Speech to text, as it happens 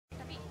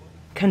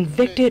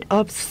convicted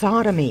of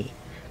sodomy.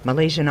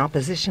 Malaysian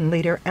opposition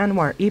leader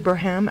Anwar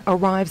Ibrahim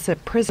arrives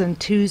at prison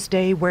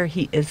Tuesday, where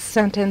he is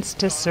sentenced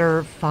to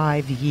serve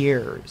 5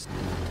 years.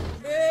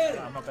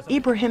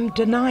 Ibrahim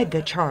denied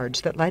the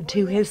charge that led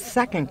to his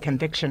second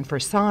conviction for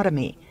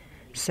sodomy,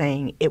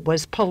 saying it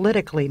was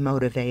politically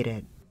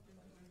motivated.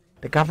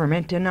 The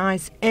government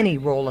denies any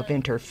role of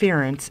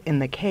interference in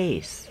the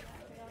case.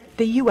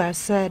 The U.S.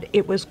 said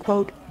it was,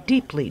 quote,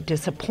 deeply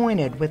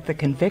disappointed with the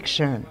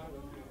conviction.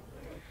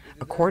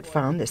 A court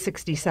found the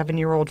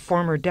 67-year-old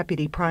former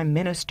deputy prime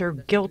minister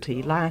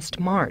guilty last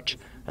March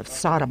of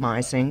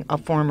sodomizing a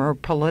former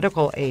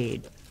political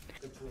aide.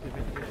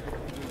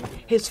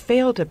 His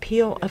failed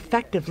appeal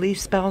effectively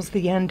spells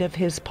the end of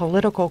his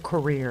political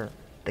career.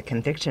 The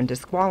conviction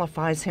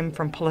disqualifies him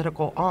from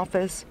political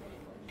office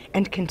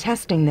and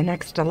contesting the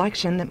next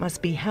election that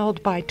must be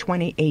held by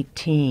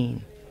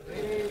 2018.